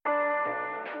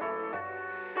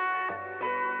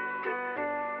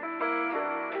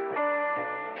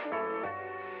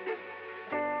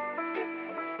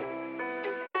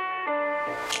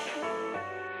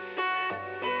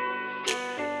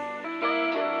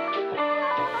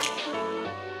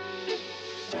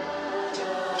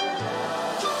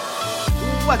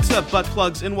What's up, butt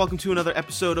plugs, and welcome to another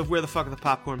episode of Where the Fuck Are the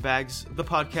Popcorn Bags, the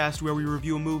podcast where we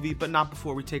review a movie, but not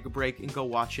before we take a break and go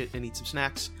watch it and eat some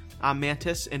snacks. I'm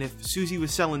Mantis, and if Susie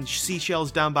was selling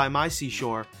seashells down by my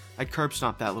seashore, I'd curb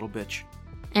stomp that little bitch.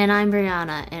 And I'm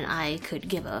Brianna, and I could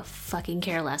give a fucking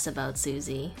care less about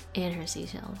Susie and her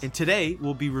seashells. And today,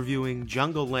 we'll be reviewing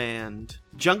Jungleland.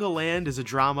 Jungleland is a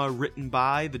drama written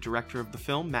by the director of the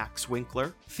film, Max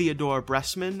Winkler, Theodore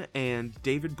Bressman, and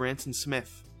David Branson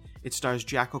Smith. It stars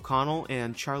Jack O'Connell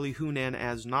and Charlie Hunnam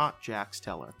as not Jax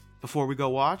Teller. Before we go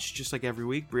watch, just like every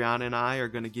week, Brianna and I are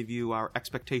going to give you our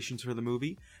expectations for the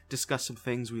movie, discuss some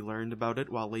things we learned about it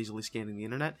while lazily scanning the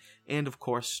internet, and of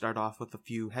course start off with a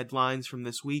few headlines from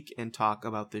this week and talk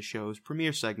about this show's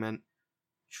premiere segment,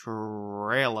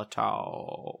 Trailer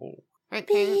Talk. Beep,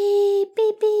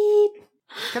 beep, beep.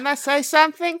 Can I say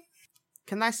something?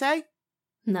 Can I say?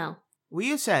 No. Will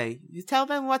you say? You tell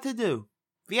them what to do.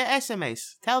 Via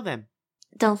SMS. Tell them.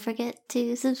 Don't forget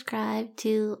to subscribe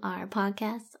to our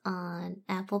podcast on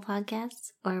Apple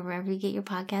Podcasts or wherever you get your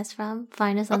podcasts from.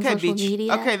 Find us on social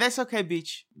media. Okay, that's okay,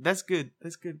 Beach. That's good.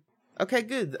 That's good. Okay,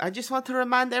 good. I just want to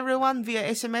remind everyone via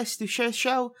SMS to share the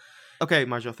show. Okay,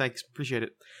 Marjo, thanks. Appreciate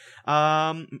it.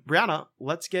 Brianna,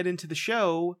 let's get into the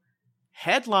show.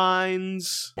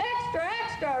 Headlines.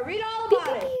 Extra, read all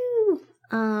about it.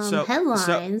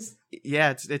 Headlines.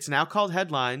 Yeah, it's now called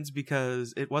Headlines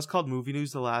because it was called Movie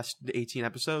News the last 18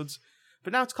 episodes.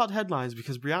 But now it's called Headlines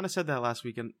because Brianna said that last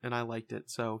week and I liked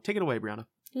it. So take it away, Brianna.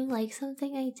 You like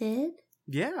something I did?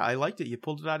 Yeah, I liked it. You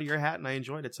pulled it out of your hat and I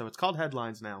enjoyed it. So it's called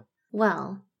Headlines now.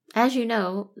 Well, as you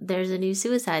know, there's a new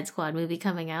Suicide Squad movie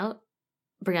coming out.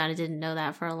 Brianna didn't know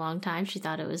that for a long time. She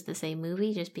thought it was the same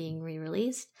movie, just being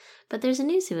re-released. But there's a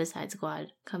new Suicide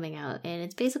Squad coming out, and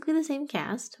it's basically the same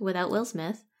cast without Will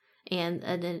Smith, and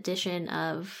an addition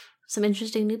of some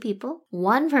interesting new people.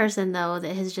 One person, though,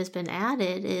 that has just been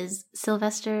added is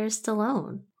Sylvester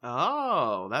Stallone.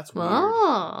 Oh, that's weird.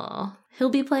 Oh,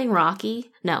 he'll be playing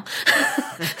Rocky. No.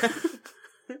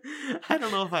 I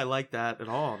don't know if I like that at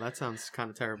all. That sounds kind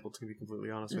of terrible, to be completely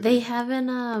honest with They you.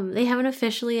 haven't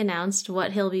officially announced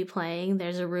what he'll be playing.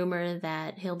 There's a rumor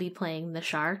that he'll be playing the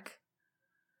shark.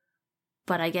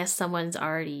 But I guess someone's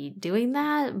already doing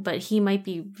that, but he might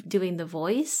be doing the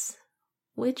voice,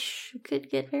 which could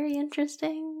get very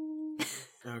interesting.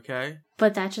 Okay.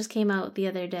 But that just came out the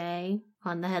other day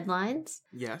on the headlines.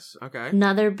 Yes, okay.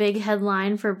 Another big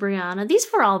headline for Brianna. These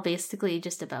were all basically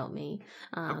just about me.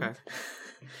 Okay.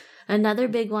 Another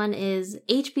big one is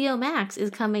HBO Max is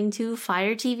coming to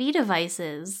Fire TV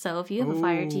devices. So if you have a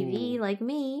Fire TV like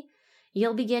me,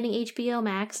 you'll be getting HBO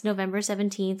Max November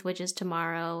 17th, which is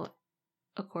tomorrow,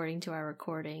 according to our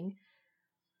recording.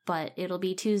 But it'll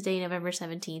be Tuesday, November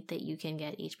 17th that you can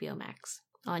get HBO Max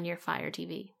on your Fire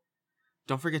TV.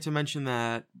 Don't forget to mention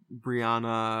that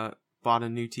Brianna bought a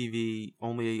new TV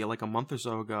only like a month or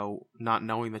so ago, not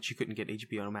knowing that she couldn't get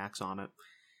HBO Max on it.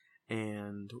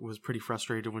 And was pretty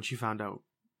frustrated when she found out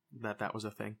that that was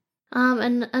a thing.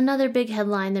 And another big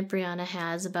headline that Brianna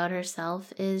has about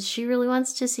herself is she really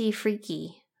wants to see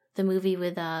Freaky, the movie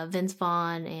with Vince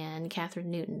Vaughn and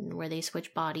Catherine Newton, where they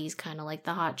switch bodies kind of like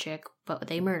The Hot Chick, but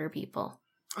they murder people.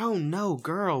 Oh no,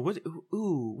 girl.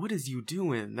 What is you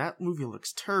doing? That movie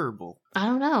looks terrible. I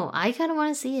don't know. I kind of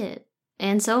want to see it.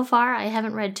 And so far, I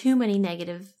haven't read too many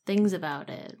negative things about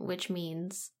it, which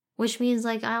means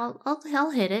like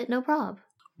I'll hit it, no problem.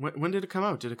 When did it come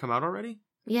out? Did it come out already?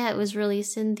 Yeah, it was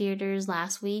released in theaters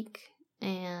last week,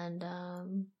 and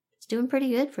it's doing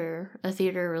pretty good for a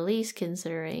theater release,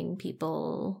 considering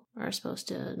people are supposed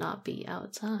to not be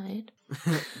outside.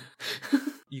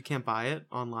 You can't buy it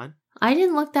online? I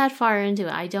didn't look that far into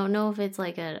it. I don't know if it's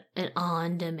like an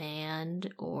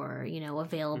on-demand or,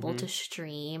 available to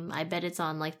stream. I bet it's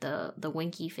on like the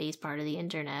winky face part of the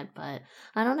internet, but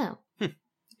I don't know.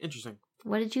 Interesting.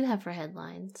 What did you have for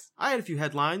headlines? I had a few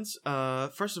headlines.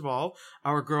 First of all,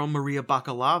 our girl Maria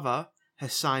Bakalova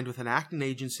has signed with an acting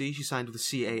agency. She signed with the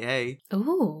CAA.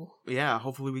 Ooh. Yeah,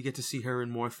 hopefully we get to see her in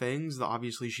more things.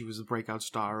 Obviously, she was the breakout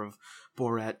star of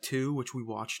Borat 2, which we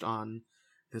watched on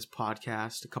this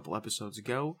podcast a couple episodes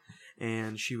ago.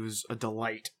 And she was a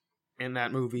delight in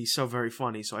that movie. So very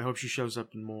funny. So I hope she shows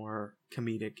up in more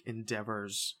comedic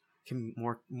endeavors.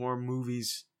 More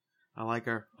movies. I like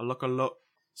her. I look.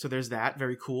 So there's that.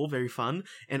 Very cool. Very fun.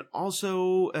 And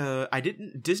also,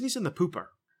 Disney's in the pooper.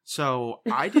 So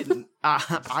I didn't,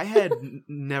 I had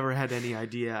never had any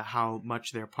idea how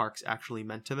much their parks actually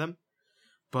meant to them.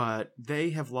 But they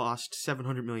have lost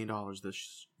 $700 million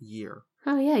this year.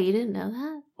 Oh yeah, you didn't know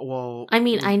that? Well, I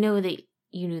mean, I know that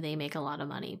you knew they make a lot of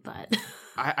money, but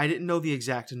I didn't know the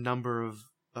exact number of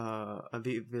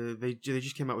they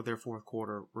just came out with their fourth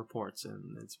quarter reports,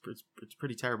 and it's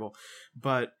pretty terrible.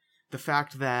 But the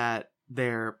fact that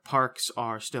their parks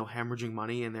are still hemorrhaging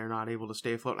money and they're not able to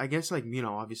stay afloat, I guess, like, you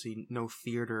know, obviously no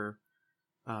theater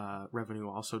revenue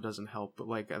also doesn't help, but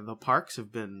like the parks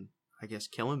have been, I guess,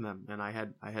 killing them, and I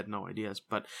had no ideas.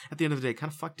 But at the end of the day,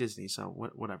 kind of fuck Disney, so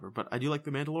whatever. But I do like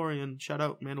The Mandalorian. Shout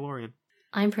out Mandalorian.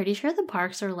 I'm pretty sure the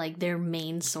parks are like their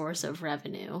main source of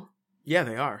revenue. Yeah,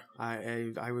 they are.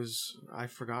 I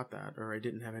forgot that, or I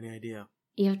didn't have any idea.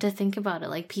 You have to think about it.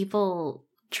 Like, people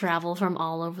travel from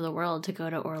all over the world to go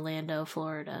to Orlando,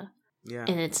 Florida. Yeah.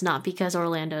 And it's not because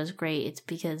Orlando's great, it's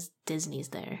because Disney's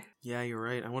there. Yeah, you're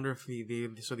right. I wonder if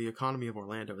the economy of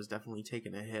Orlando has definitely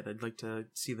taken a hit. I'd like to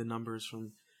see the numbers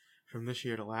from this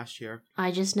year to last year.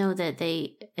 I just know that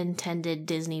they intended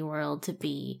Disney World to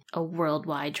be a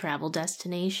worldwide travel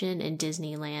destination, and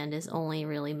Disneyland is only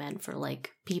really meant for,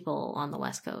 like, people on the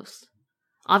West Coast.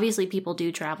 Obviously, people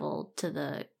do travel to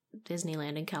the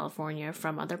Disneyland in California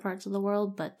from other parts of the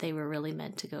world, but they were really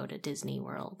meant to go to Disney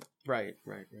World. Right.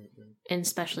 And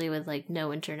especially with, like,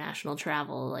 no international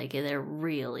travel, like, they're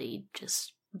really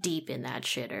just deep in that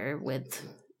shitter with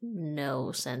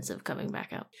no sense of coming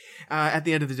back out. At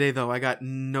the end of the day, though, I got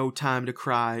no time to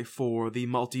cry for the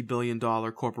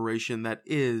multi-billion-dollar corporation that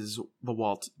is the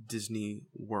Walt Disney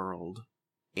World,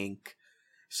 Inc.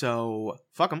 So,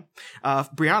 fuck them.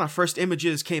 Brianna, first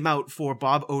images came out for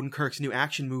Bob Odenkirk's new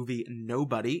action movie,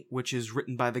 Nobody, which is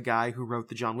written by the guy who wrote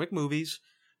the John Wick movies.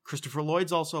 Christopher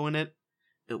Lloyd's also in it.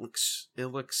 It looks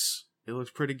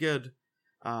pretty good.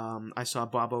 I saw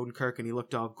Bob Odenkirk, and he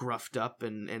looked all gruffed up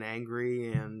and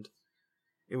angry, and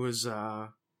it was,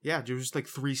 there was just like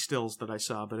 3 stills that I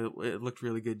saw, but it looked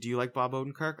really good. Do you like Bob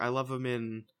Odenkirk? I love him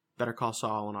in Better Call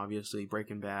Saul and obviously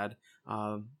Breaking Bad.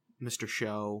 Mr.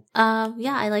 Show.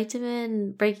 Yeah, I liked him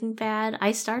in Breaking Bad.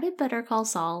 I started Better Call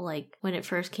Saul, like, when it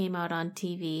first came out on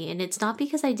TV, and it's not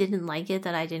because I didn't like it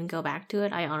that I didn't go back to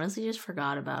it. I honestly just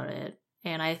forgot about it.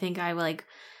 And I think I, like,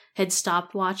 had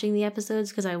stopped watching the episodes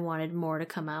because I wanted more to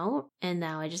come out, and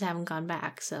now I just haven't gone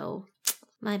back, so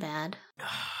my bad.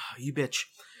 You bitch.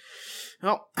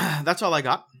 Well, that's all I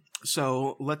got.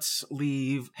 So let's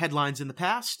leave headlines in the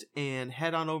past and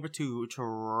head on over to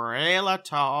Trailer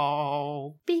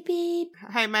Talk. Beep beep.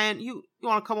 Hey man, you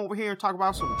want to come over here and talk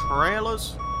about some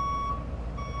trailers?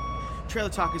 Trailer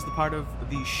Talk is the part of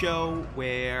the show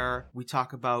where we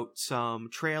talk about some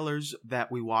trailers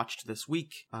that we watched this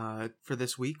week. For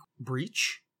this week,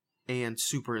 Breach and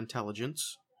Superintelligence.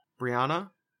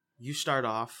 Brianna, you start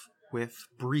off with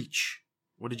Breach.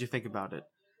 What did you think about it?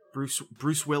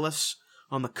 Bruce Willis,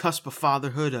 on the cusp of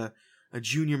fatherhood, a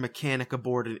junior mechanic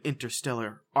aboard an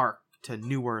interstellar ark to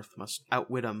New Earth must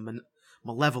outwit a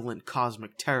malevolent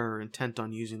cosmic terror intent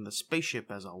on using the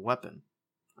spaceship as a weapon.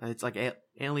 It's like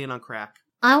Alien on crack.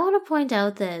 I want to point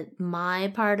out that my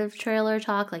part of Trailer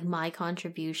Talk, like my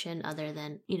contribution, other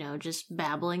than, just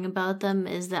babbling about them,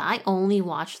 is that I only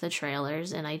watch the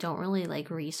trailers and I don't really, like,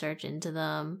 research into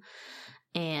them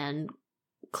and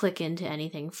click into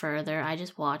anything further. I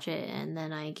just watch it and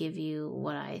then I give you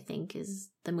what I think is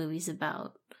the movie's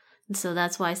about. And so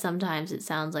that's why sometimes it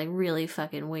sounds like really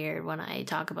fucking weird when I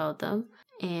talk about them.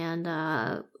 And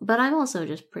but I'm also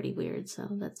just pretty weird, so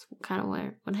that's kind of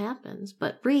what happens.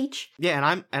 But Breach,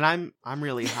 yeah, and I'm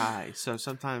really high, so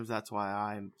sometimes that's why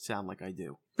I sound like I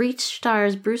do. Breach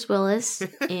stars Bruce Willis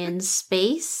in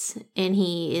space, and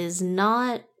he is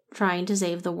not trying to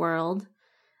save the world.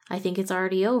 I think it's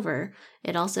already over.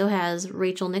 It also has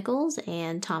Rachel Nichols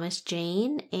and Thomas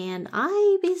Jane, and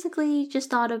I basically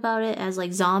just thought about it as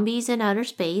like zombies in outer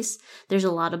space. There's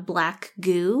a lot of black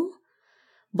goo.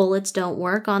 Bullets don't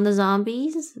work on the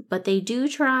zombies, but they do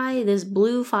try this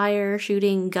blue fire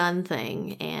shooting gun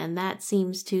thing, and that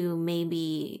seems to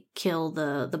maybe kill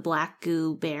the black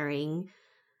goo bearing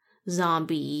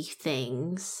zombie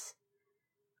things.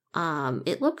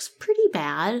 It looks pretty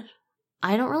bad.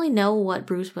 I don't really know what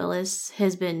Bruce Willis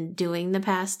has been doing the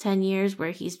past 10 years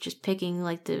where he's just picking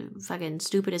like the fucking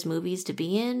stupidest movies to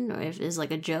be in, or if it's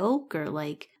like a joke, or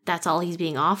like that's all he's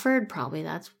being offered. Probably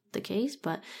that's the case,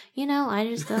 but I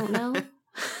just don't know.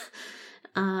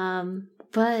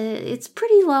 But it's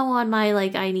pretty low on my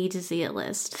like I need to see it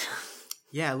list.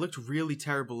 Yeah, it looked really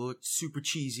terrible. It looked super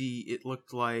cheesy. It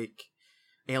looked like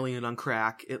Alien on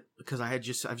crack. Because I've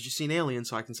just seen Alien,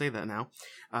 so I can say that now.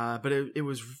 But it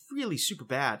was really super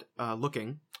bad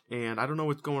looking, and I don't know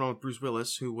what's going on with Bruce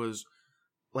Willis, who was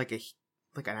like an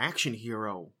action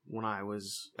hero when I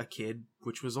was a kid,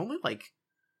 which was only like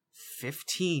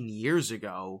 15 years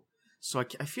ago. So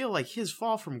I feel like his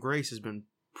fall from grace has been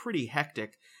pretty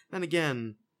hectic. Then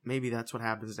again, maybe that's what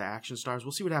happens to action stars.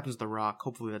 We'll see what happens to The Rock.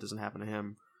 Hopefully that doesn't happen to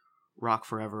him. Rock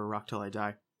forever, rock till I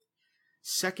die.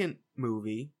 Second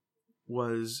movie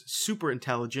was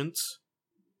Superintelligence,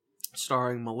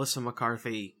 starring Melissa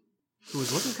McCarthy, who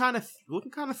was looking kind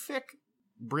of thick.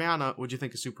 Brianna, what'd you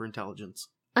think of Superintelligence?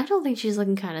 I don't think she's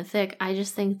looking kind of thick. I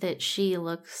just think that she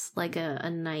looks like a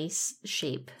nice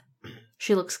shape.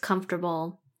 She looks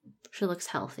comfortable. She looks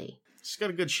healthy. She's got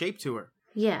a good shape to her.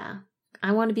 Yeah.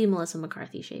 I want to be Melissa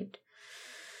McCarthy shaped.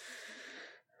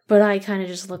 But I kind of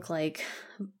just look like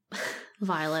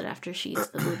Violet after she eats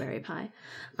the blueberry pie.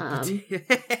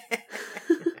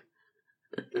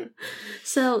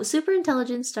 So,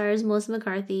 Superintelligence stars Melissa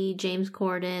McCarthy, James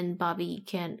Corden, Bobby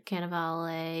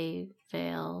Cannavale,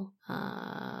 Vale,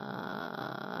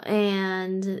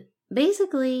 and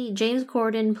basically James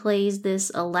Corden plays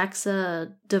this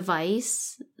Alexa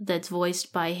device that's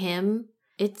voiced by him.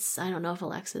 I don't know if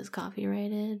Alexa is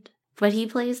copyrighted, but he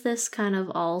plays this kind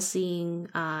of all-seeing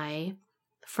eye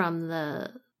from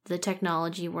the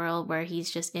technology world where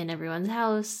he's just in everyone's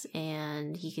house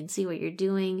and he can see what you're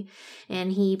doing,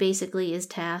 and he basically is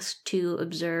tasked to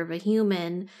observe a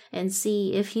human and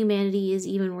see if humanity is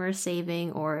even worth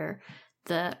saving or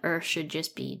the earth should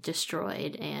just be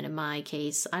destroyed. And in my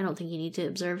case, I don't think you need to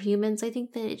observe humans. I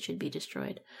think that it should be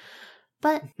destroyed.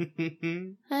 But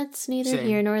that's neither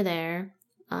here nor there.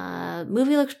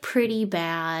 Movie looks pretty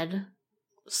bad.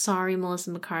 Sorry,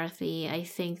 Melissa McCarthy. I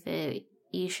think that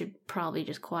you should probably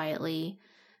just quietly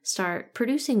start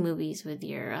producing movies with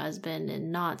your husband and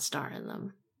not star in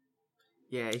them.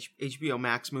 Yeah, HBO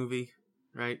Max movie,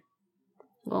 right?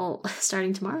 Well,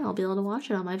 starting tomorrow, I'll be able to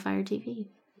watch it on my Fire TV.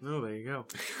 Oh, there you go.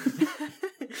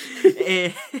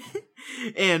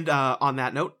 and on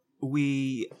that note,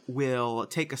 we will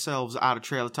take ourselves out of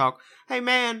trailer talk. Hey,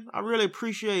 man, I really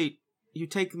appreciate you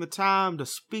taking the time to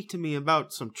speak to me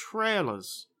about some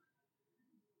trailers.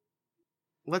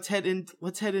 Let's head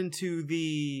into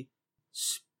the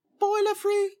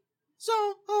spoiler-free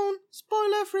zone.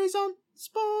 Spoiler-free zone.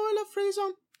 Spoiler-free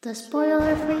zone. The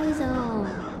spoiler-free zone.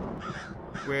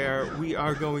 Where we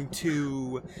are going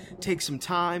to take some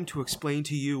time to explain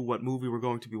to you what movie we're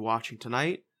going to be watching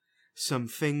tonight. Some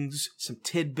things, some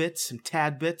tidbits, some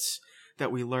tadbits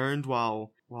that we learned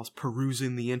whilst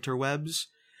perusing the interwebs.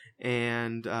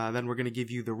 And then we're going to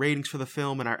give you the ratings for the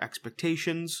film and our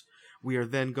expectations. We are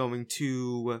then going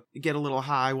to get a little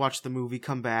high, watch the movie,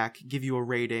 come back, give you a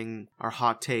rating, our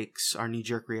hot takes, our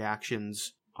knee-jerk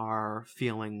reactions, our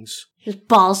feelings. Just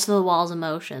balls to the walls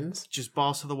emotions. Just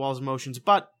balls to the walls emotions,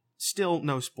 but still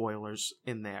no spoilers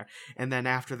in there. And then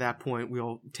after that point,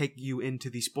 we'll take you into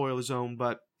the spoiler zone,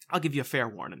 but I'll give you a fair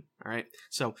warning, all right?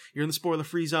 So you're in the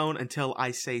spoiler-free zone until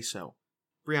I say so.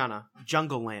 Brianna,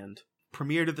 Jungleland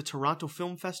premiered at the Toronto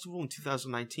Film Festival in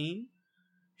 2019.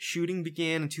 Shooting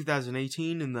began in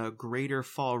 2018 in the Greater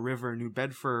Fall River, New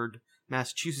Bedford,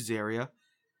 Massachusetts area.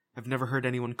 I've never heard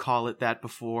anyone call it that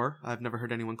before. I've never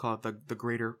heard anyone call it the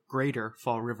Greater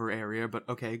Fall River area, but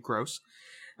okay, gross.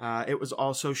 It was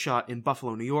also shot in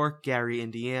Buffalo, New York, Gary,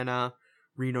 Indiana,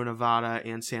 Reno, Nevada,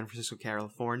 and San Francisco,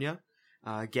 California.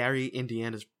 Gary,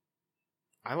 Indiana's...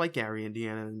 I like Gary,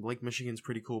 Indiana, and Lake Michigan's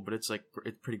pretty cool, but it's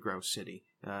pretty gross city.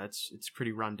 It's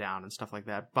pretty run down and stuff like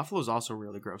that. Buffalo's also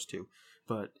really gross too,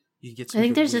 but you get some... I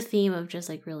think there's a theme of just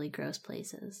like really gross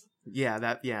places. Yeah,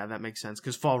 that makes sense,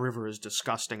 because Fall River is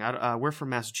disgusting. We're from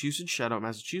Massachusetts. Shout out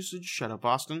Massachusetts. Shout out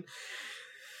Boston.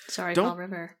 Fall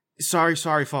River. Sorry,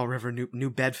 Fall River, New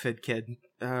Bedford kid.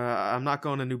 I'm not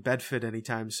going to New Bedford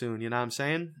anytime soon, you know what I'm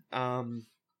saying?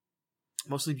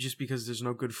 Mostly just because there's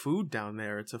no good food down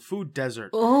there. It's a food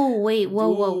desert. Oh, wait.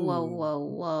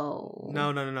 Whoa.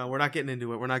 No. We're not getting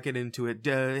into it.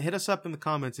 Hit us up in the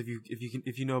comments if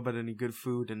you know about any good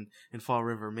food in Fall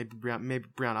River. Maybe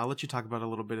Brown. I'll let you talk about it a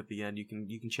little bit at the end.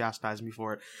 You can chastise me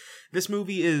for it. This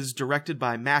movie is directed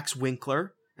by Max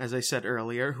Winkler, as I said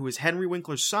earlier, who is Henry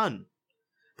Winkler's son.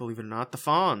 Believe it or not, the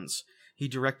Fonz. He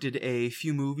directed a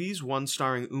few movies, one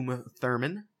starring Uma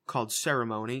Thurman, called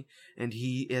Ceremony, and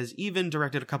he has even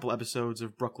directed a couple episodes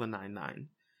of Brooklyn Nine-Nine.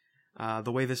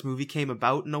 The way this movie came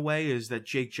about, in a way, is that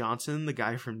Jake Johnson, the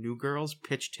guy from New Girls,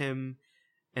 pitched him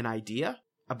an idea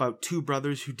about two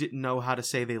brothers who didn't know how to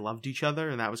say they loved each other,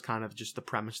 and that was kind of just the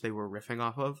premise they were riffing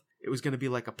off of. It was going to be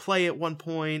like a play at one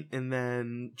point, and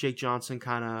then Jake Johnson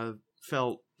kind of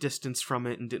felt distanced from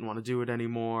it and didn't want to do it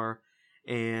anymore,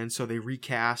 and so they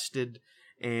recasted.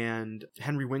 And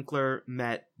Henry Winkler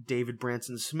met David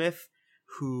Branson Smith,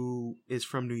 who is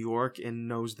from New York and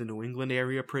knows the New England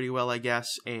area pretty well, I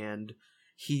guess. And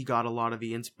he got a lot of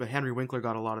Henry Winkler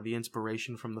got a lot of the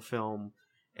inspiration from the film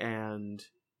and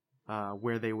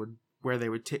where they would where it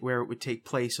would take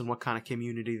place and what kind of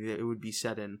community that it would be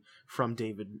set in from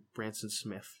David Branson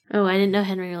Smith. Oh, I didn't know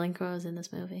Henry Winkler was in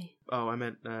this movie. Oh, I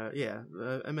meant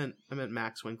I meant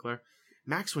Max Winkler.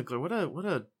 Max Winkler, what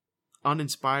a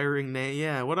uninspiring name.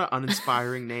 Yeah, what a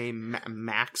uninspiring name,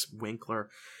 Max Winkler.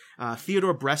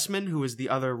 Theodore Bressman, who is the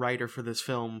other writer for this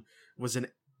film, was an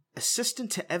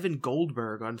assistant to Evan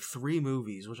Goldberg on 3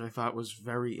 movies, which I thought was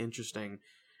very interesting.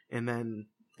 And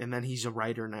then he's a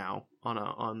writer now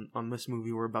on this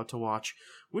movie we're about to watch,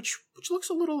 which looks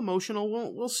a little emotional.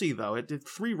 We'll see though. It did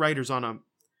 3 writers on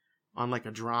like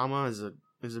a drama is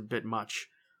a bit much.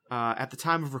 At the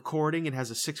time of recording, it has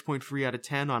a 6.3 out of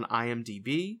 10 on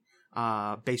IMDb.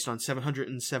 Based on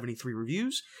 773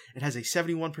 reviews. It has a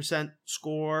 71%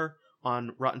 score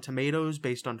on Rotten Tomatoes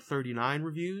based on 39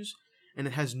 reviews, and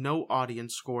it has no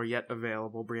audience score yet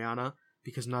available, Brianna,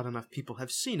 because not enough people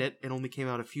have seen it. It only came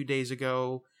out a few days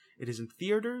ago. It is in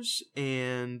theaters,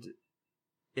 and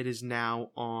it is now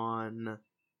on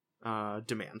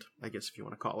demand, I guess if you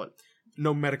want to call it.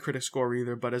 No Metacritic score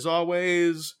either, but as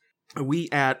always, we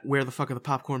at Where the Fuck Are the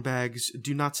Popcorn Bags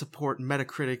do not support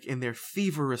Metacritic in their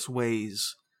thieverous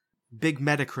ways. Big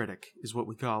Metacritic is what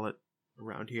we call it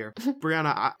around here.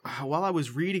 Brianna, while I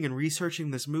was reading and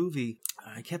researching this movie,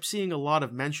 I kept seeing a lot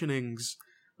of mentionings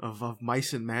of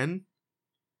Mice and Men.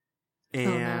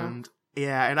 And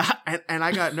yeah, and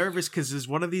I got nervous because is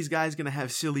one of these guys going to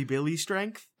have Silly Billy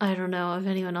strength? I don't know if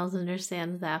anyone else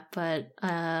understands that, but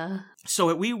So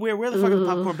at Where the Fuck Are the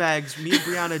Popcorn Bags, me and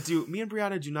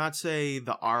Brianna do not say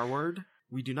the R word.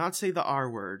 We do not say the R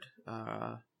word.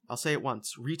 I'll say it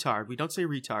once. Retard. We don't say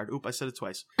retard. Oop, I said it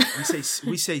twice.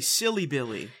 We say Silly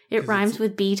Billy. It rhymes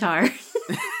with beatard.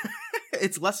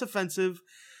 It's less offensive.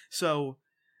 So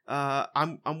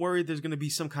I'm worried there's going to be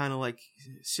some kind of like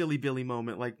Silly Billy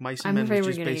moment, like Mice and Men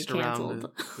was just based around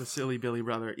the Silly Billy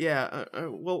brother. Yeah,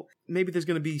 well, maybe there's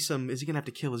going to be some. Is he going to have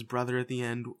to kill his brother at the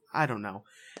end? I don't know.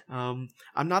 I'm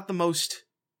not the most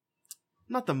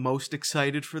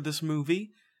excited for this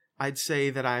movie. I'd say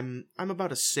that I'm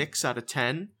about a 6 out of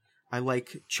 10. I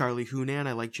like Charlie Hunnam.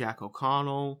 I like Jack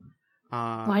O'Connell.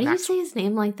 Why do you say his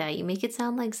name like that? You make it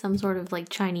sound like some sort of like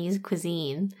Chinese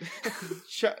cuisine.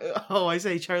 I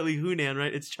say Charlie Hunnam,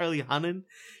 right? It's Charlie Hunnam,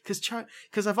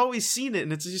 because I've always seen it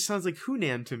and it just sounds like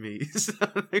Hunnam to me.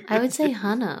 I would say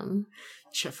Hunnam.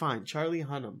 Fine, Charlie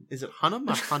Hunnam. Is it Hunnam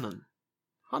or Hunnam?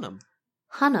 Hunnam.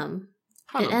 Hunnam.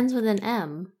 It ends with an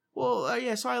M. Well,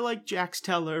 yeah. So I like Jax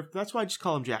Teller. That's why I just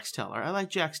call him Jax Teller. I like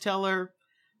Jax Teller,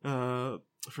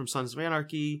 from Sons of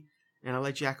Anarchy. And I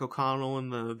like Jack O'Connell in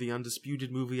the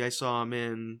Undisputed movie I saw him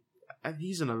in.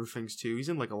 He's in other things too. He's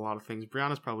in like a lot of things.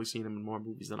 Brianna's probably seen him in more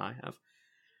movies than I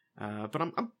have. But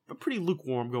I'm pretty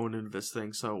lukewarm going into this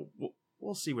thing, so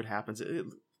we'll see what happens.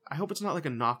 I hope it's not like a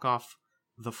knockoff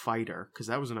The Fighter, because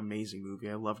that was an amazing movie.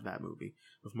 I loved that movie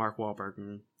with Mark Wahlberg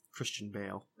and Christian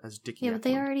Bale as Dickie. Yeah, but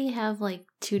they already have like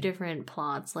 2 different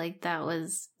plots. Like that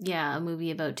was a movie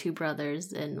about 2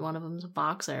 brothers, and one of them's a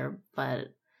boxer,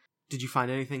 but. Did you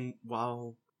find anything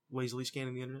while lazily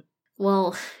scanning the internet?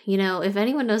 Well, if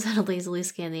anyone knows how to lazily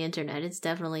scan the internet, it's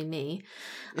definitely me.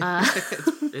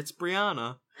 It's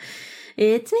Brianna.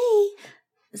 It's me.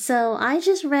 So I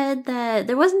just read that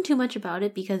there wasn't too much about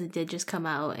it because it did just come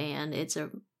out, and it's a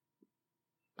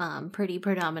pretty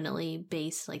predominantly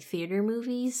based like theater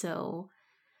movie. So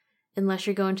unless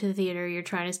you're going to the theater, you're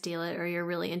trying to steal it, or you're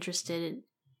really interested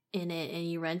in it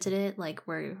and you rented it, like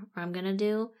where I'm gonna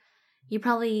do. You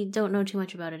probably don't know too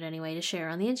much about it anyway to share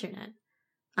on the internet.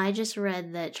 I just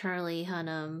read that Charlie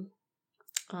Hunnam,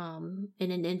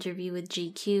 in an interview with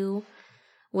GQ,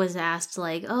 was asked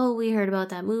like, "Oh, we heard about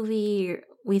that movie.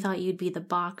 We thought you'd be the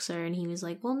boxer," and he was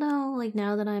like, "Well, no. Like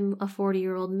now that I'm a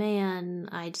 40-year-old man,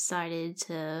 I decided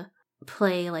to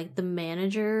play like the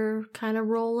manager kind of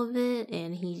role of it."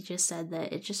 And he just said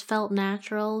that it just felt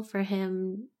natural for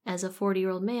him as a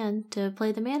 40-year-old man to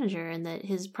play the manager, and that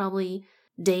his probably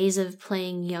days of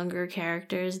playing younger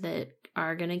characters that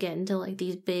are gonna get into like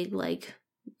these big like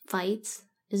fights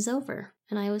is over.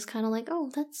 And I was kind of like,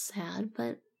 oh, that's sad,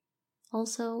 but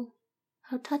also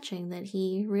how touching that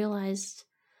he realized,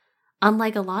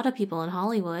 unlike a lot of people in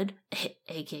Hollywood,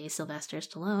 aka Sylvester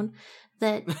Stallone,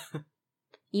 that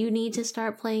you need to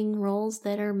start playing roles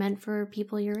that are meant for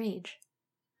people your age.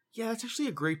 Yeah, that's actually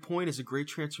a great point. It's a great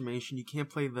transformation. You can't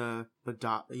play the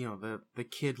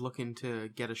kid looking to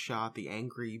get a shot, the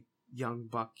angry young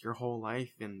buck your whole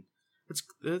life, and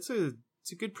it's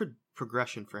a good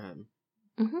progression for him.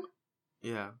 Mm-hmm.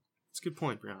 Yeah, it's a good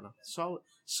point, Brianna.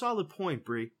 Solid point,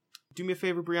 Bri. Do me a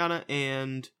favor, Brianna,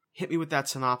 and hit me with that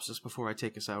synopsis before I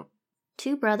take us out.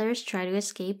 Two brothers try to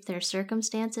escape their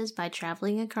circumstances by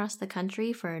traveling across the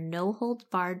country for a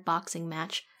no-holds-barred boxing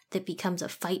match that becomes a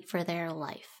fight for their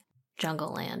life.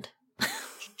 Jungle Land.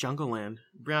 Jungle Land.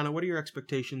 Brianna, what are your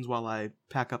expectations while I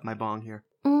pack up my bong here?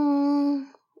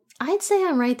 I'd say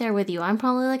I'm right there with you. I'm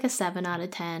probably like a 7 out of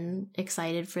 10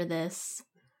 excited for this.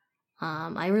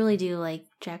 I really do like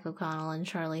Jack O'Connell and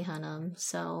Charlie Hunnam,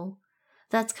 so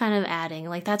that's kind of adding.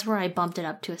 Like, that's where I bumped it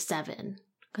up to a 7,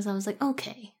 because I was like,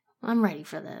 okay, I'm ready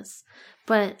for this.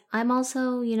 But I'm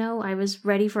also, I was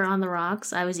ready for On the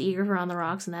Rocks. I was eager for On the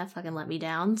Rocks, and that fucking let me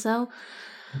down. So,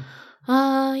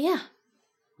 yeah.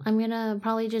 I'm gonna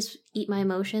probably just eat my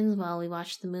emotions while we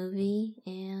watch the movie,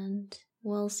 and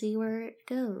we'll see where it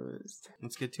goes.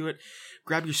 Let's get to it.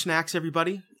 Grab your snacks,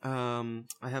 everybody. I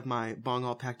have my bong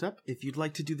all packed up. If you'd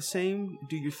like to do the same,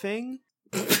 do your thing.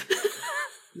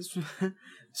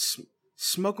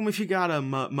 Smoke them if you got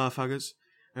 'em, motherfuckers.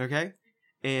 Okay?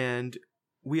 And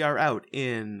we are out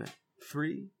in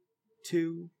 3,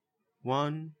 2,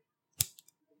 1.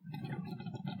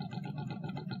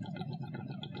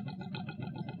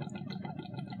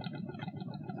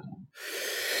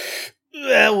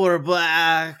 Yeah, we're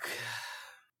back.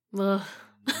 Ugh.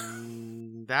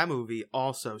 That movie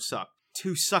also sucked.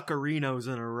 2 suckerinos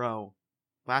in a row.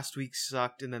 Last week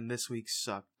sucked, and then this week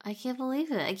sucked. I can't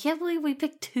believe it. I can't believe we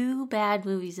picked 2 bad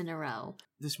movies in a row.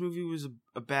 This movie was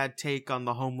a bad take on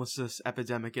the homelessness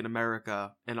epidemic in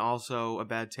America, and also a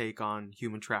bad take on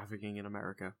human trafficking in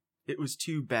America. It was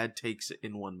 2 bad takes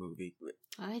in one movie.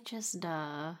 I just,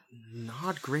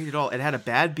 Not great at all. It had a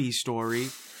bad B story.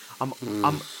 I'm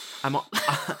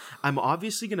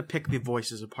obviously gonna pick the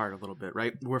voices apart a little bit,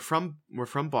 right? We're from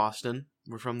Boston.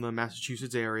 We're from the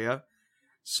Massachusetts area,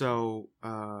 so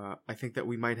I think that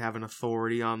we might have an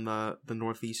authority on the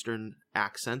northeastern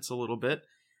accents a little bit.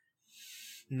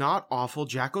 Not awful.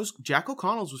 Jack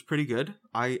O'Connell's was pretty good.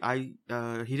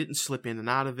 He didn't slip in and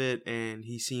out of it, and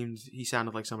he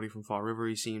sounded like somebody from Fall River.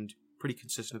 He seemed pretty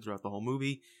consistent throughout the whole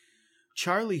movie.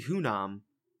 Charlie Hunnam.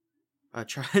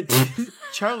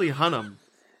 Charlie Hunnam.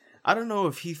 I don't know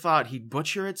if he thought he'd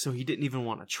butcher it, so he didn't even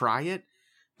want to try it.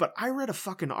 But I read a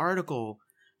fucking article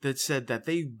that said that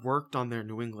they worked on their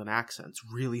New England accents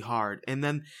really hard. And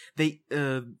then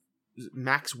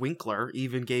Max Winkler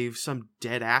even gave some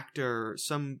dead actor,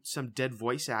 some dead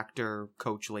voice actor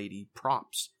coach lady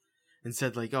props. And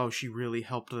said, like, oh, she really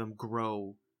helped them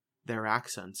grow their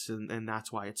accents. And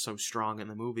that's why it's so strong in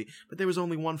the movie. But there was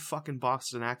only one fucking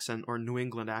Boston accent or New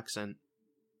England accent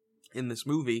in this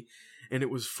movie, and it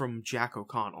was from Jack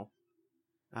O'Connell.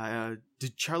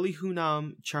 Did Charlie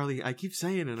Hunnam, I keep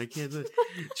saying it, I can't say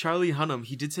Charlie Hunnam,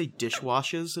 he did say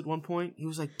dishwashers at one point. He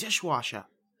was like, dishwasher.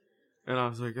 And I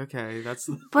was like, okay, that's...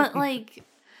 But, like,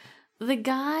 the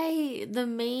guy,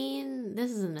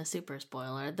 this isn't a super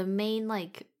spoiler, the main,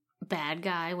 like, bad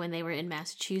guy when they were in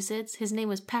Massachusetts, his name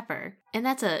was Pepper. And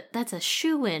that's a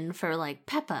shoo-in for, like,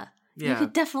 Peppa. Yeah. You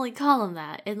could definitely call him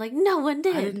that. And, like, no one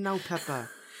did. I didn't know Peppa.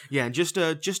 Yeah, and just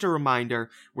a reminder,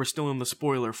 we're still in the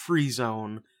spoiler-free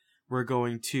zone. We're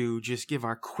going to just give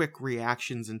our quick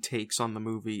reactions and takes on the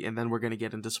movie, and then we're going to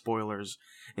get into spoilers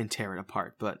and tear it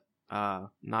apart. But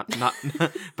not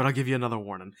but I'll give you another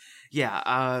warning.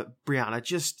 Yeah, Brianna,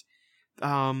 just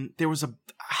I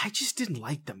just didn't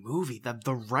like the movie.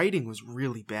 The writing was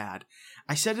really bad.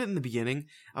 I said it in the beginning.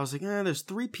 I was like, there's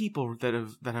 3 people that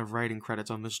have writing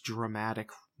credits on this dramatic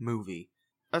movie.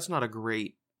 That's not a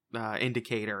great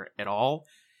indicator at all.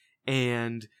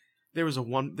 And there was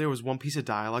one piece of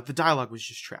dialogue. The dialogue was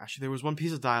just trash. There was one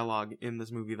piece of dialogue in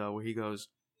this movie though where he goes,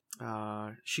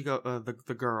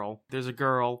 the girl. There's a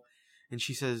girl, and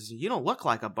she says, "You don't look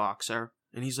like a boxer."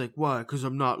 And he's like, "What? Because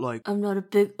I'm not a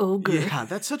big ogre." Yeah,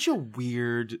 that's such a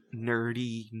weird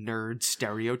nerd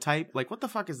stereotype. Like, what the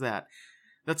fuck is that?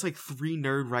 That's like 3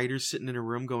 nerd writers sitting in a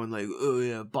room going like, "Oh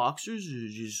yeah, boxers are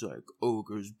just like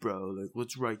ogres, bro. Like,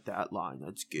 let's write that line.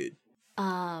 That's good."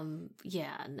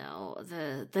 Yeah, no.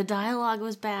 The dialogue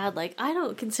was bad. Like, I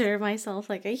don't consider myself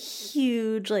like a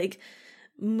huge like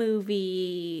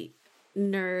movie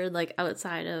nerd, like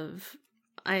outside of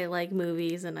I like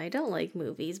movies and I don't like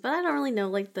movies, but I don't really know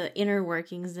like the inner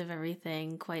workings of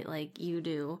everything quite like you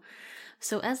do.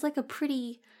 So as like a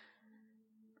pretty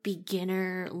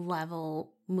beginner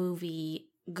level movie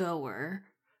goer,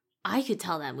 I could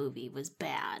tell that movie was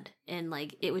bad. And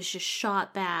like it was just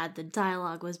shot bad, the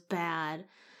dialogue was bad,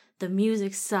 the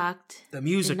music sucked. The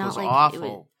music was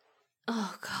awful.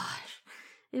 Oh gosh.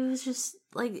 It was just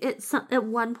like at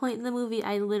one point in the movie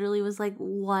I literally was like,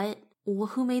 what?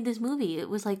 Who made this movie? It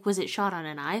was like, was it shot on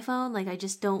an iPhone? Like, I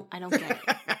don't get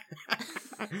it.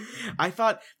 I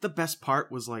thought the best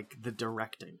part was like the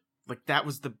directing. Like that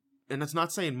was the and it's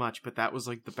not saying much, but that was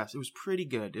like the best. It was pretty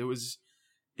good. It was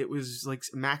like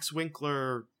Max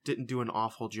Winkler didn't do an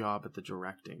awful job at the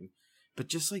directing, but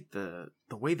just like the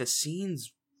way the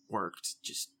scenes worked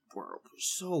just were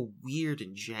so weird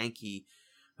and janky.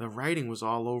 The writing was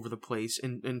all over the place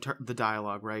in the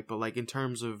dialogue, right? But like in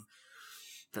terms of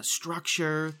the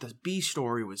structure, the B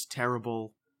story was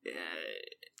terrible.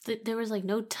 There was like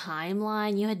no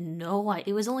timeline. You had no idea.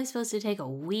 It was only supposed to take a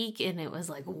week, and it was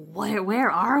like, where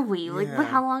are we? Like, Yeah.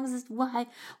 how long is this? Why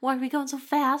are we going so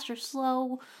fast or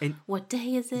slow? And what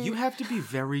day is it? you have to be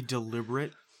very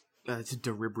deliberate. It's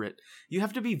deliberate. You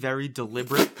have to be very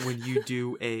deliberate when you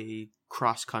do a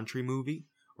cross-country movie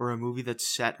or a movie that's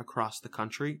set across the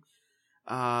country.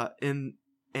 And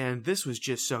this was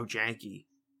just so janky.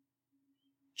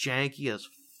 Janky as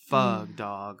fuck,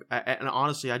 dog. And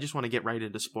honestly, I just want to get right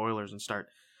into spoilers and start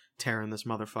tearing this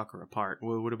motherfucker apart.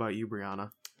 What about you, Brianna?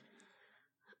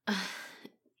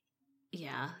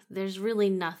 Yeah, there's really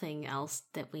nothing else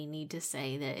that we need to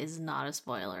say that is not a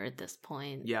spoiler at this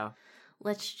point. Yeah.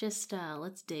 Let's just,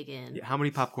 let's dig in. How many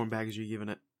popcorn bags are you giving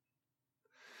it?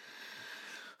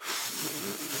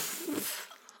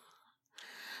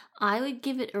 I would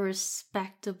give it a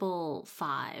respectable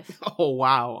 5. Oh,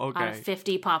 wow. Okay. Out of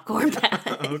 50 popcorn bags.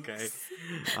 Okay.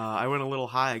 I went a little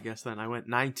high, I guess, then. I went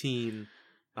 19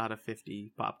 out of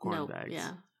 50 popcorn bags.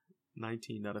 Yeah.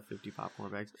 19 out of 50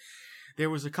 popcorn bags. There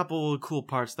was a couple of cool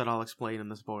parts that I'll explain in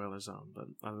the spoiler zone, but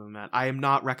other than that, I am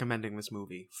not recommending this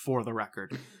movie, for the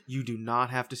record. You do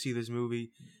not have to see this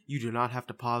movie. You do not have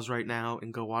to pause right now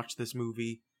and go watch this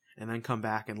movie and then come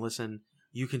back and listen.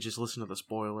 You can just listen to the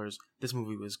spoilers. This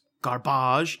movie was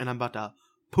garbage, and I'm about to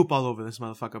poop all over this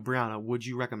motherfucker. Brianna, would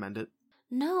you recommend it?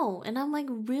 No, and I'm like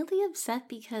really upset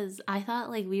because I thought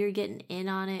like we were getting in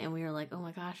on it, and we were like, oh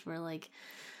my gosh, we're like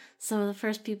some of the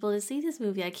first people to see this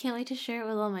movie. I can't wait to share it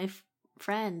with all my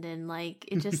friend, and like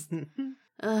it just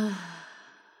I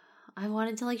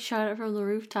wanted to like shout it from the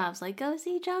rooftops, like go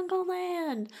see Jungle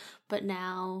Land, but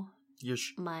now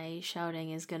my shouting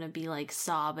is gonna be like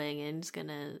sobbing and it's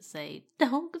gonna say,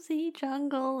 don't see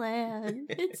Jungle Land,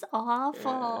 it's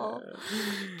awful.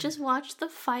 Just watch The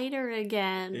Fighter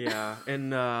again. Yeah,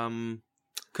 and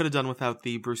could have done without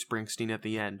the Bruce Springsteen at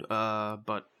the end,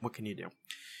 but what can you do?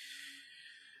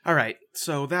 Alright,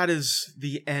 so that is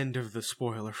the end of the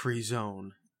spoiler-free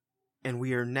zone, and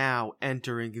we are now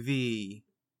entering the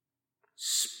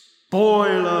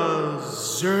spoiler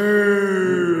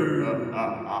zone.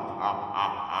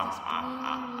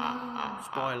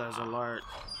 Spoilers alert.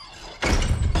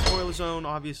 Spoiler zone,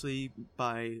 obviously,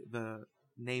 by the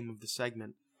name of the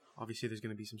segment, obviously there's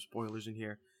going to be some spoilers in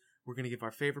here. We're going to give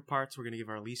our favorite parts, we're going to give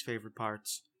our least favorite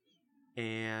parts,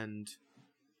 and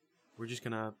we're just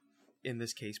going to, in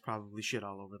this case, probably shit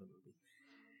all over the movie.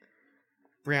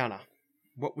 Brianna,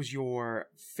 what was your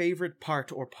favorite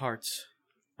part or parts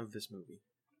of this movie?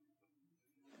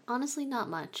 Honestly, not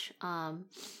much.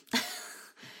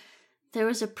 There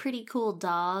was a pretty cool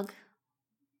dog.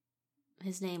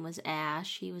 His name was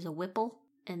Ash. He was a Whipple.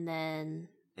 And then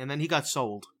he got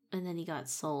sold.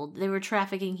 They were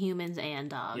trafficking humans and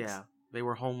dogs. Yeah. They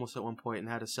were homeless at one point and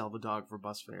had to sell the dog for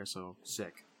bus fare, so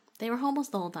sick. They were homeless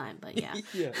the whole time, but yeah.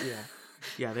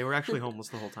 Yeah, they were actually homeless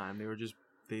the whole time. They were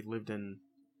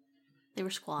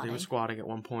squatting. They were squatting at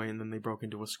one point, and then they broke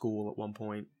into a school at one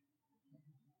point.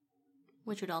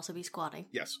 Which would also be squatting.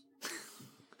 Yes.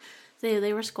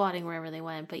 They were squatting wherever they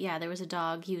went, but yeah, there was a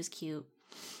dog. He was cute.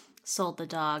 Sold the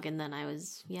dog, and then that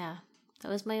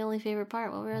was my only favorite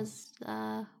part. What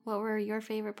were your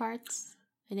favorite parts?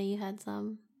 I know you had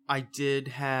some. I did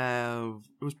have,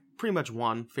 it was pretty much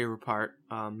one favorite part.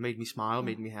 Made me smile,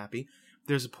 made me happy.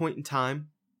 There's a point in time,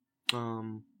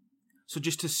 so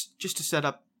just to set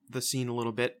up the scene a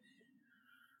little bit,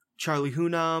 Charlie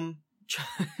Hunnam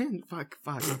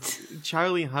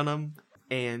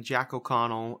and Jack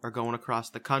O'Connell are going across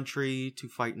the country to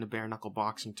fight in a bare knuckle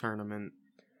boxing tournament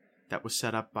that was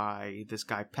set up by this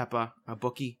guy Peppa, a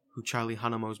bookie who Charlie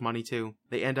Hunnam owes money to.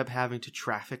 They end up having to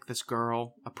traffic this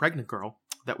girl, a pregnant girl,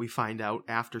 that we find out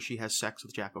after she has sex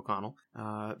with Jack O'Connell.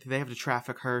 They have to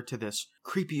traffic her to this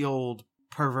creepy old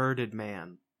perverted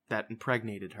man that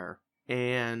impregnated her.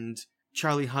 And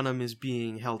Charlie Hunnam is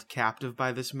being held captive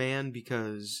by this man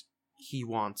because he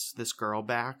wants this girl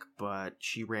back, but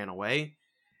she ran away.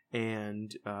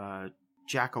 And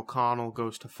Jack O'Connell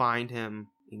goes to find him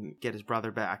and get his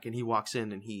brother back, and he walks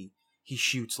in and he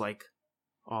shoots like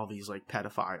all these like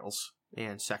pedophiles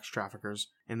and sex traffickers,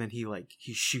 and then he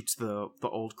shoots the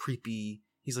old creepy,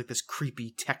 he's like this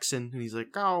creepy Texan, and he's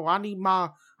like, oh, I need my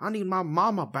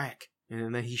mama back,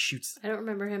 and then he shoots. I don't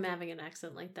remember him having an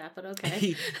accent like that, but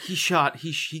okay.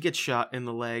 He gets shot in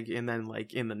the leg and then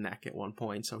like in the neck at one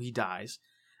point, so he dies.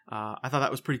 I thought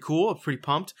that was pretty cool. I was pretty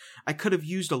pumped. I could have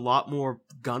used a lot more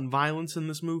gun violence in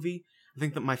this movie. I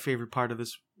think that my favorite part of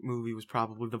this movie was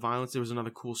probably the violence. There was another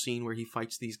cool scene where he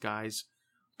fights these guys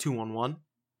 2-on-1.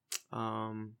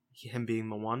 Him being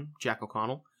the one, Jack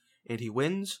O'Connell, and he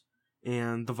wins.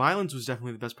 And the violence was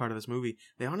definitely the best part of this movie.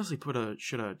 They honestly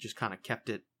should have just kind of kept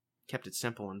it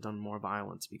simple and done more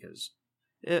violence, because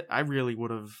I really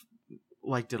would have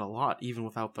liked it a lot, even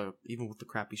with the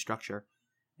crappy structure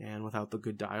and without the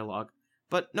good dialogue.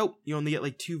 But nope, you only get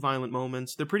like 2 violent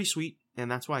moments. They're pretty sweet, and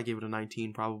that's why I gave it a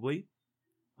 19 probably.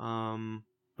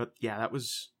 But yeah,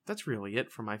 that's really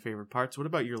it for my favorite parts. What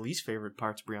about your least favorite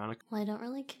parts, Brianna? Well, I don't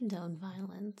really condone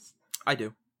violence. I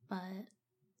do. But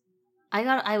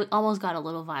I almost got a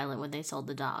little violent when they sold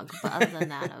the dog. But other than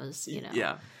that, I was,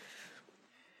 Yeah.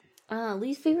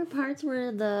 Least favorite parts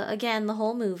were the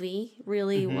whole movie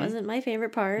really wasn't my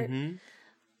favorite part.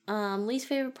 Least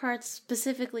favorite parts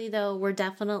specifically though were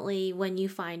definitely when you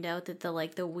find out that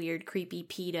the weird creepy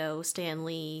pedo Stan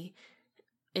Lee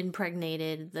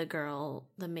impregnated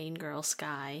the main girl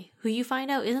Sky, who you find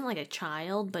out isn't like a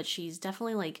child, but she's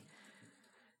definitely like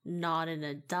not an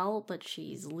adult, but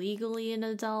she's legally an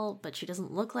adult, but she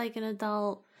doesn't look like an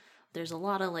adult. There's a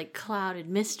lot of like clouded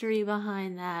mystery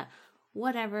behind that.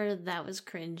 Whatever, that was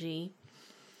cringy.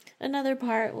 Another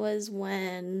part was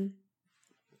when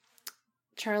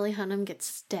Charlie Hunnam gets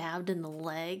stabbed in the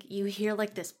leg. You hear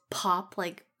like this pop,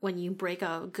 like when you break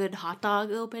a good hot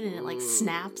dog open and it like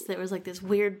snaps. There was like this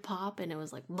weird pop, and it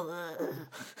was like,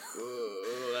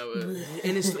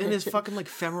 in his fucking like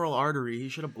femoral artery. He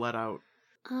should have bled out.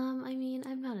 I mean,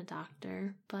 I'm not a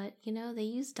doctor, but they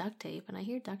use duct tape, and I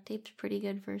hear duct tape's pretty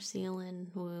good for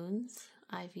sealing wounds.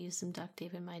 I've used some duct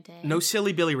tape in my day. No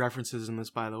Silly Billy references in this,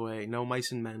 by the way. No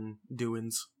Mice and Men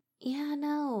doings. Yeah,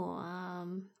 no.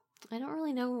 I don't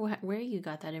really know where you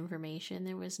got that information.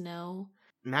 There was no...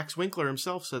 Max Winkler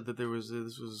himself said that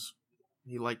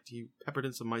he peppered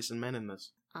in some Mice and Men in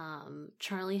this.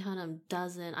 Charlie Hunnam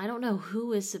doesn't... I don't know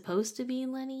who is supposed to be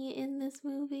Lenny in this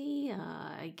movie.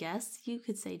 I guess you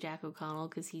could say Jack O'Connell,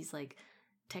 because he's like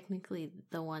technically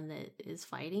the one that is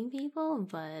fighting people,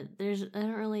 but I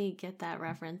don't really get that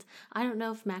reference. I don't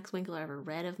know if Max Winkler ever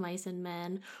read of Mice and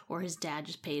Men, or his dad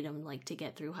just paid him like to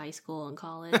get through high school and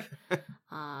college.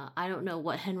 I don't know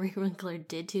what Henry Winkler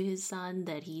did to his son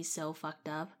that he's so fucked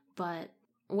up. But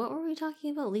what were we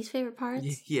talking about? Least favorite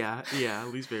parts? Yeah,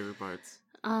 least favorite parts.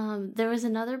 There was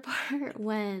another part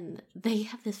when they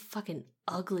have this fucking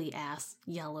ugly ass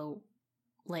yellow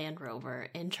Land Rover,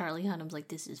 and Charlie Hunnam's like,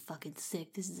 this is fucking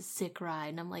sick, this is a sick ride,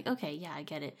 and I'm like, okay, yeah, I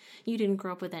get it, you didn't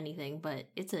grow up with anything, but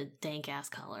it's a dank ass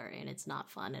color and it's not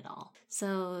fun at all.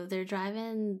 So they're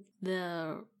driving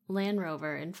the Land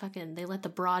Rover, and fucking they let the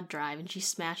broad drive, and she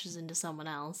smashes into someone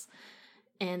else,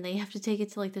 and they have to take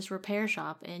it to like this repair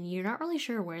shop, and you're not really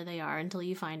sure where they are until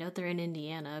you find out they're in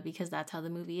Indiana, because that's how the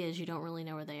movie is. You don't really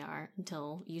know where they are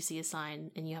until you see a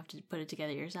sign and you have to put it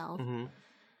together yourself.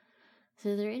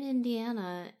 So they're in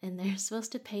Indiana, and they're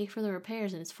supposed to pay for the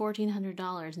repairs, and it's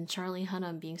 $1,400, and Charlie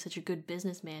Hunnam, being such a good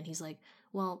businessman, he's like,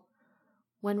 well,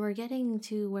 when we're getting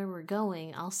to where we're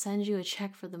going, I'll send you a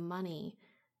check for the money,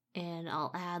 and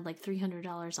I'll add like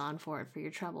 $300 on for it for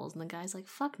your troubles. And the guy's like,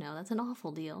 fuck no, that's an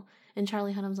awful deal. And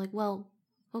Charlie Hunnam's like, well,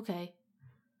 okay.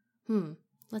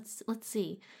 Let's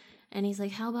see. And he's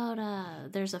like, how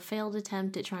about there's a failed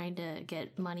attempt at trying to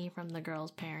get money from the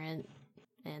girl's parent,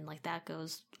 and like that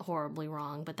goes horribly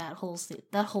wrong, but that whole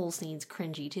scene's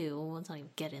cringy too. Let's not even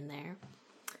get in there.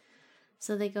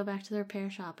 So they go back to the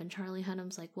repair shop, and Charlie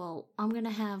Hunnam's like, well, I'm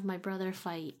gonna have my brother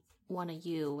fight one of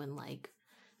you, and like,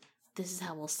 this is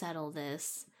how we'll settle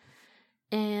this.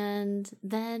 And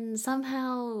then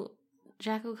somehow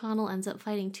Jack O'Connell ends up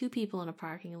fighting 2 people in a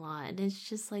parking lot, and it's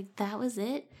just like, that was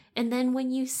it? And then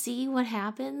when you see what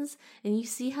happens, and you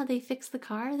see how they fix the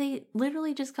car, they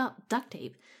literally just got duct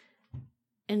tape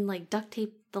and like duct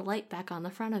tape the light back on the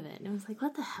front of it. And I was like,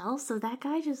 what the hell? So that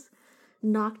guy just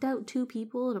knocked out 2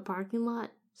 people at a parking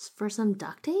lot for some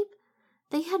duct tape?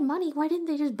 They had money. Why didn't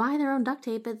they just buy their own duct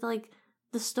tape at like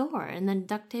the store and then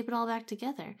duct tape it all back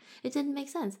together? It didn't make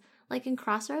sense. Like in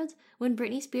Crossroads, when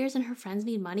Britney Spears and her friends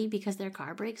need money because their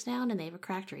car breaks down and they have a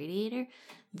cracked radiator,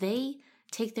 they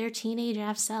take their teenage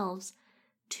ass selves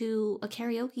to a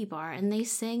karaoke bar, and they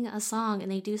sing a song,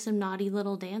 and they do some naughty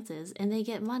little dances, and they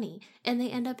get money, and they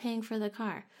end up paying for the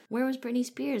car. Where was Britney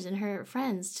Spears and her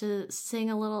friends to sing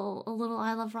a little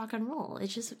I Love Rock and Roll?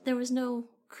 It's just, there was no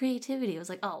creativity. It was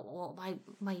like, oh, well,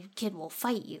 my kid will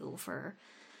fight you for,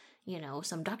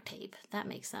 some duct tape. That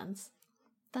makes sense.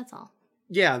 That's all.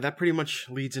 Yeah, that pretty much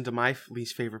leads into my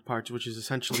least favorite parts, which is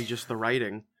essentially just the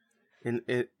writing in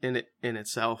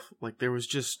itself. Like there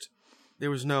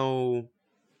was no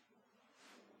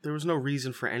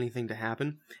reason for anything to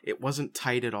happen. It wasn't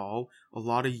tight at all. A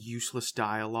lot of useless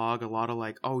dialogue, a lot of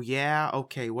like, oh yeah,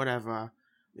 okay, whatever.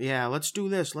 Yeah, let's do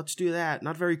this, let's do that.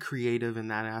 Not very creative in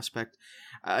that aspect.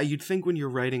 You'd think when you're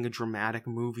writing a dramatic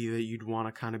movie that you'd want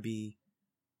to kind of be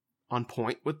on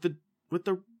point with the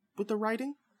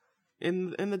writing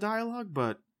in the dialogue,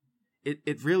 but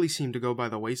it really seemed to go by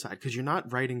the wayside because you're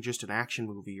not writing just an action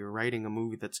movie. You're writing a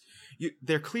movie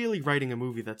they're clearly writing a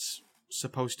movie that's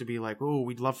supposed to be like, oh,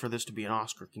 we'd love for this to be an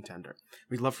Oscar contender.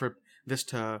 We'd love for this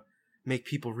to make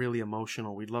people really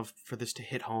emotional. We'd love for this to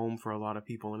hit home for a lot of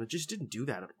people, and it just didn't do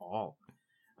that at all.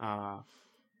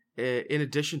 In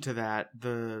addition to that,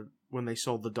 when they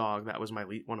sold the dog, that was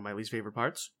one of my least favorite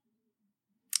parts.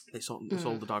 They sold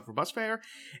the dog for bus fare,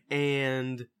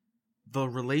 and the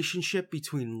relationship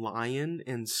between Lion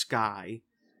and Skye,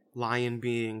 Lion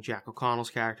being Jack O'Connell's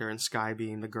character and Skye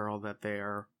being the girl that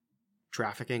they're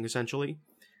trafficking, essentially.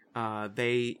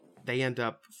 They end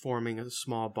up forming a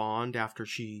small bond after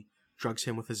she drugs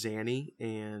him with a Xanny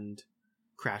and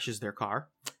crashes their car.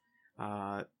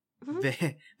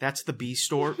 That's the B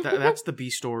story. That's the B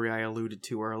story I alluded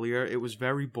to earlier. It was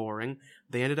very boring.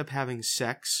 They ended up having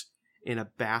sex in a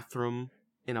bathroom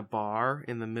in a bar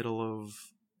in the middle of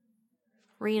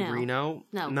Reno.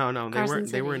 No.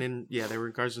 They were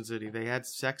in Carson City. They had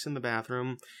sex in the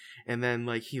bathroom, and then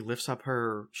like he lifts up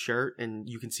her shirt and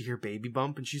you can see her baby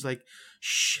bump, and she's like,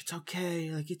 "Shh, it's okay.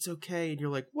 Like it's okay." And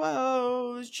you're like,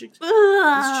 "Whoa, this chick's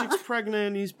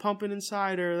pregnant. He's pumping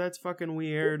inside her. That's fucking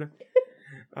weird."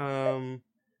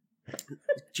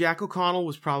 Jack O'Connell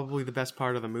was probably the best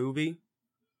part of the movie.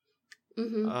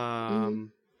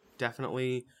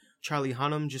 Definitely. Charlie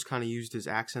Hunnam just kind of used his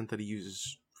accent that he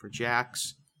uses for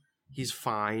Jax. He's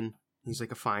fine. He's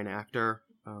like a fine actor.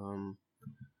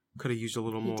 Could have used a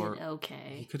little more. Did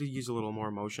okay. He could have used a little more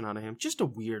emotion out of him. Just a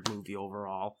weird movie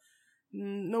overall.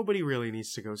 Nobody really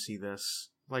needs to go see this,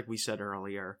 like we said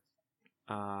earlier.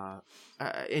 And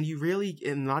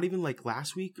not even like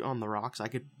last week on The Rocks, I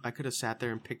could have sat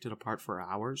there and picked it apart for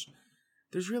hours.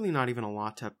 There's really not even a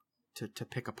lot to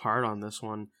pick apart on this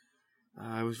one.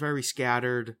 It was very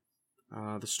scattered.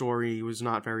 The story was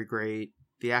not very great.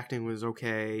 The acting was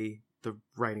okay. The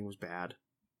writing was bad.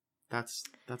 That's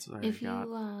what I got.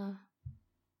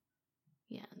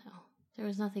 There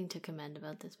was nothing to commend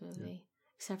about this movie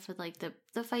except for like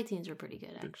the fight scenes were pretty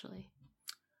good actually.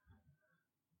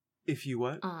 If you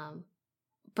what?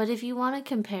 But if you want to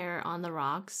compare On the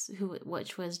Rocks,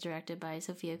 which was directed by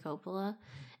Sofia Coppola,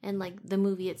 and like the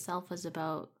movie itself was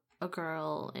about a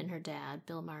girl and her dad,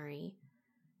 Bill Murray.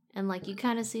 And like you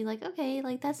kind of see like, okay,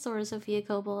 like that's sort of Sofia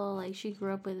Coppola, like she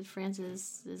grew up with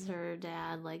Francis as her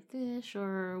dad, like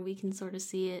sure, we can sort of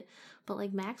see it. But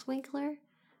like Max Winkler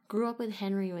grew up with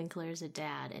Henry Winkler as a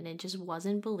dad, and it just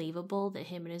wasn't believable that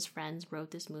him and his friends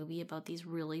wrote this movie about these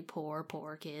really poor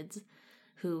kids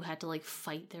who had to like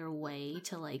fight their way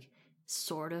to like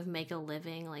sort of make a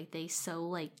living. Like they sew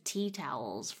like tea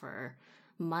towels for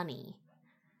money.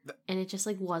 And it just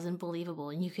like wasn't believable,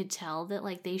 and you could tell that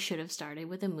like they should have started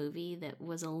with a movie that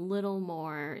was a little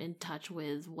more in touch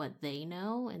with what they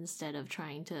know instead of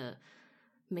trying to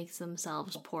make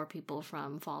themselves poor people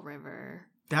from Fall River.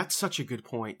 That's such a good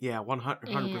point. Yeah,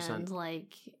 100%. And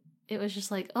like it was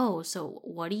just like, oh, so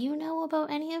what do you know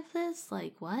about any of this?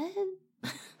 Like what?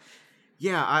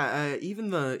 Yeah,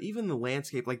 even the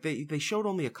landscape, like they showed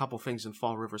only a couple things in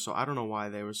Fall River, so I don't know why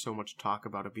there was so much talk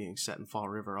about it being set in Fall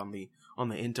River on the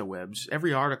interwebs.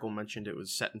 Every article mentioned it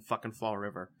was set in fucking Fall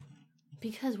River.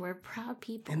 Because we're proud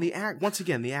people. And once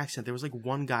again, the accent, there was like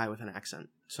one guy with an accent,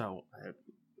 so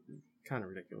kind of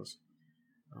ridiculous.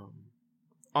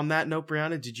 On that note,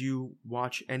 Brianna, did you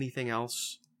watch anything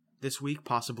else this week,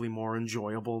 possibly more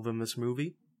enjoyable than this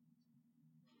movie?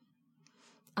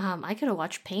 I could have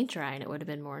watched paint dry and it would have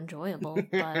been more enjoyable,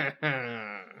 but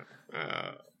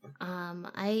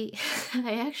I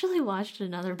actually watched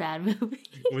another bad movie.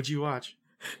 What'd you watch?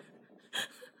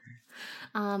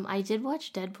 I did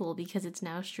watch Deadpool because it's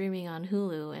now streaming on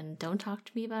Hulu, and don't talk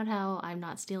to me about how I'm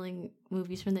not stealing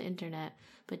movies from the internet,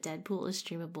 but Deadpool is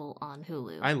streamable on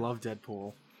Hulu. I love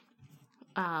Deadpool.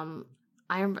 I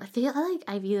feel like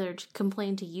I've either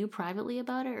complained to you privately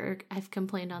about it or I've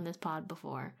complained on this pod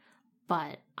before.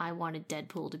 But I wanted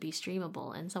Deadpool to be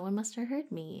streamable, and someone must have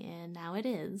heard me, and now it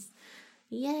is.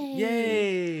 Yay!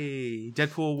 Yay!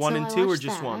 Deadpool 1 and 2 or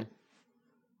just 1?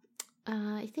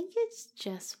 I think it's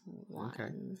just 1. Okay.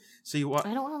 So you watch.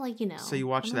 I don't want to So you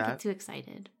watched that. Get too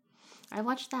excited. I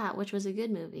watched that, which was a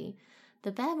good movie.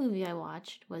 The bad movie I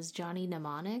watched was Johnny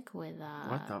Mnemonic with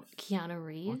Keanu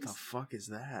Reeves. What the fuck is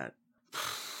that?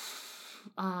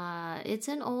 It's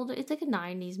like a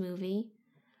 90s movie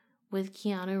with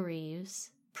Keanu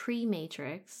Reeves,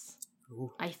 pre-Matrix,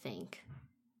 I think.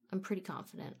 I'm pretty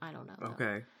confident. I don't know, though.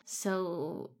 Okay.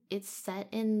 So it's set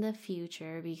in the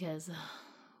future because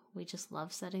we just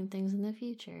love setting things in the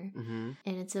future. Mm-hmm.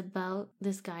 And it's about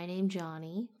this guy named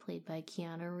Johnny, played by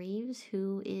Keanu Reeves,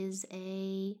 who is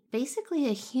basically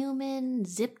a human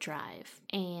zip drive.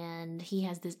 And he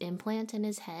has this implant in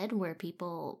his head where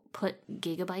people put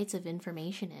gigabytes of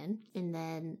information in. And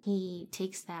then he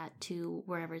takes that to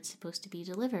wherever it's supposed to be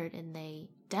delivered and they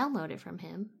download it from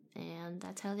him. And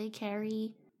that's how they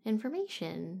carry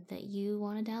information that you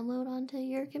want to download onto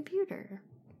your computer.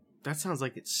 That sounds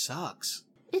like it sucks.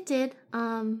 It did.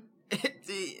 I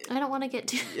don't want to get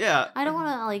too... Yeah. I don't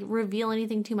want to, reveal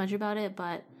anything too much about it,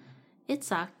 but it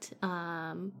sucked.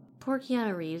 Poor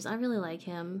Keanu Reeves. I really like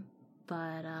him,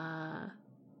 but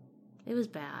it was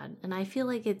bad. And I feel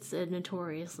like it's a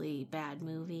notoriously bad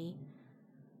movie.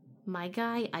 My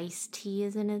guy, Ice-T,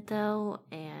 is in it, though,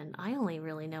 and I only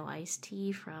really know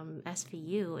Ice-T from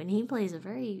SVU, and he plays a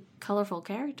very colorful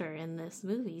character in this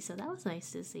movie, so that was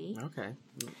nice to see. Okay.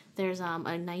 There's a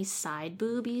nice side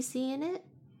boob you see in it.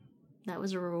 That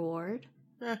was a reward.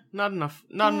 Not enough.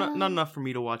 Not enough for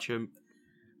me to watch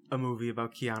a movie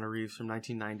about Keanu Reeves from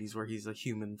 1990s where he's a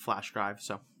human flash drive,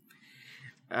 so...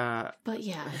 But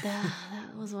yeah,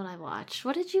 that was what I watched.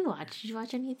 What did you watch? Did you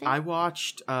watch anything? I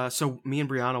watched, so me and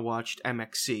Brianna watched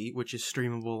MXC, which is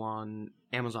streamable on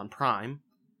Amazon Prime.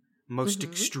 Most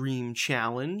Extreme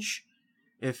Challenge.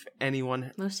 If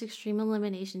anyone... Most Extreme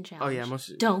Elimination Challenge. Oh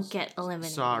yeah, Don't get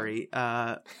eliminated. Sorry.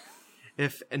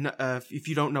 If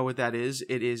you don't know what that is,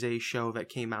 it is a show that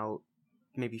came out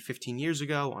maybe 15 years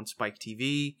ago on Spike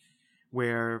TV,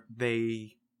 where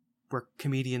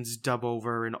comedians dub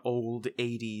over an old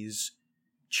 80s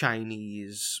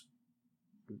Chinese,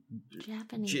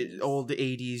 Japanese, old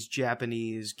 80s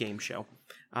Japanese game show.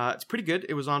 It's pretty good.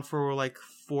 It was on for 4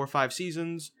 or 5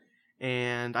 seasons,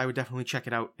 and I would definitely check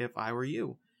it out if I were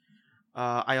you.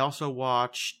 I also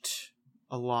watched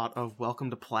a lot of Welcome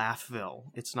to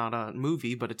Plathville. It's not a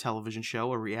movie, but a television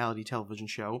show, a reality television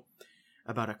show,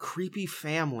 about a creepy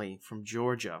family from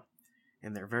Georgia,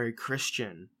 and they're very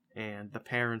Christian. And the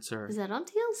parents are... Is that on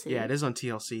TLC? Yeah, it is on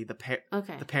TLC.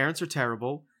 Okay. The parents are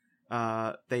terrible.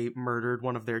 They murdered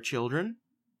one of their children.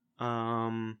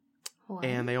 And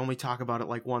they only talk about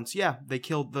it once. Yeah, they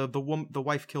killed the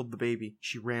wife killed the baby.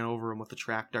 She ran over him with a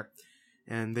tractor.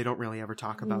 And they don't really ever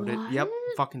talk about it. Yep.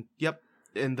 Yep.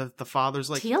 And the father's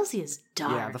TLC is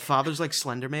dark. Yeah, the father's like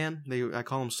Slender Man. I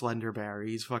call him Slender Barry.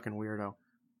 He's fucking weirdo.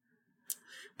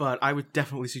 But I would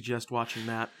definitely suggest watching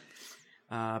that.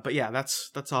 But yeah,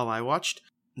 that's all I watched.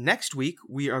 Next week,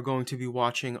 we are going to be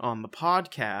watching on the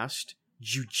podcast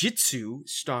Jiu-Jitsu,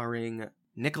 starring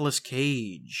Nicolas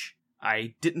Cage.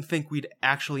 I didn't think we'd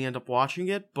actually end up watching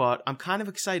it, but I'm kind of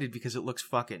excited because it looks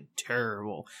fucking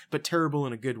terrible. But terrible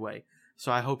in a good way.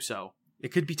 So I hope so.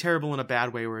 It could be terrible in a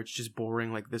bad way where it's just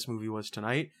boring like this movie was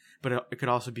tonight, but it could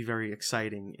also be very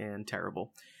exciting and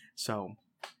terrible. So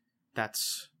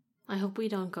that's... I hope we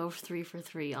don't go 3 for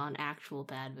 3 on actual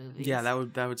bad movies. Yeah,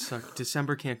 that would suck.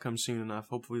 December can't come soon enough.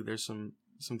 Hopefully there's some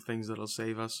things that'll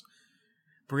save us.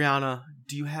 Brianna,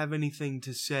 do you have anything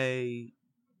to say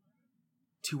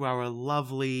to our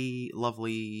lovely,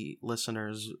 lovely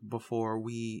listeners before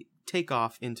we take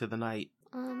off into the night?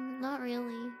 Not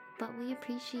really, but we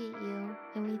appreciate you,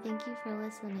 and we thank you for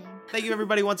listening. Thank you,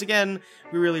 everybody, once again.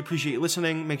 We really appreciate you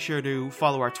listening. Make sure to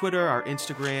follow our Twitter, our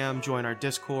Instagram, join our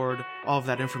Discord. All of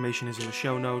that information is in the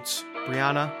show notes.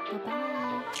 Brianna.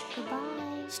 Bye-bye.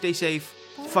 Goodbye. Stay safe.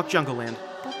 Bye. Fuck Jungle Land.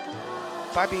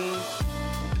 Bye-bye. Bye, Bean.